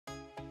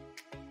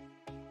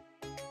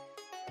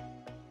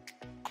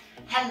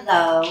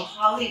Hello,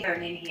 Holly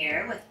Vernon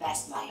here with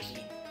Best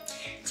Lifing.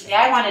 Today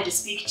I wanted to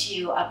speak to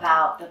you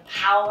about the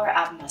power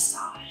of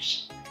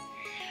massage.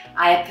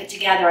 I have put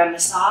together a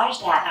massage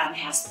that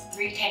has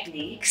 3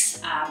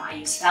 techniques. I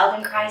use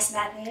Feldenkrais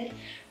method,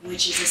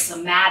 which is a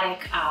somatic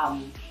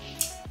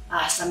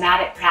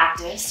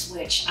practice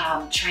which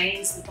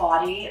trains the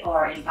body,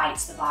 or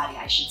invites the body,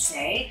 I should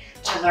say,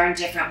 to learn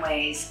different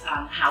ways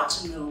how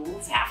to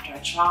move after a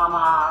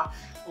trauma,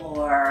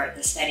 or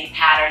the steady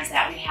patterns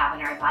that we have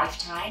in our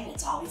lifetime.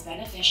 It's always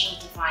beneficial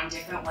to find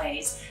different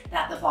ways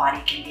that the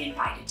body can be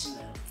invited to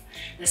move.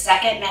 The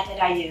second method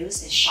I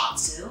use is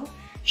Shatsu.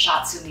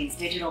 Shatsu means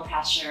digital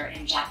pressure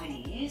in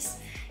Japanese.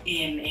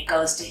 It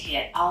goes to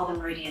hit all the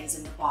meridians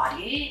in the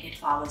body. It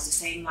follows the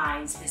same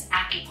lines as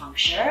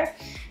acupuncture.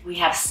 We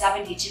have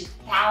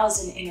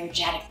 72,000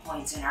 energetic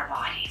points in our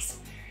bodies.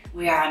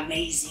 We are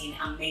amazing,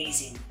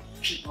 amazing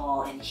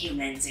people and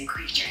humans and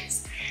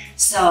creatures.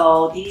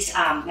 So these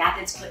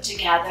methods put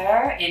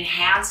together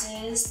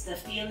enhances the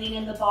feeling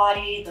in the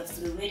body, the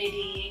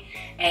fluidity,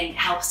 and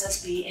helps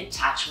us be in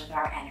touch with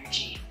our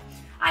energy.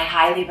 I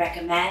highly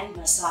recommend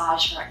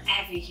massage for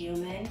every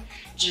human.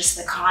 Just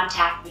the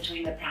contact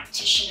between the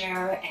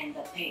practitioner and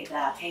the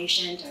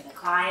patient or the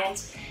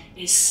client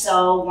is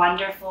so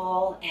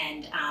wonderful,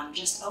 and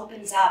just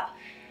opens up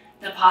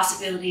the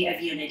possibility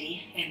of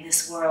unity in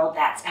this world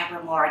that's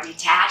ever more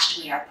detached.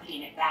 We are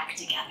putting it back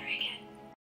together again.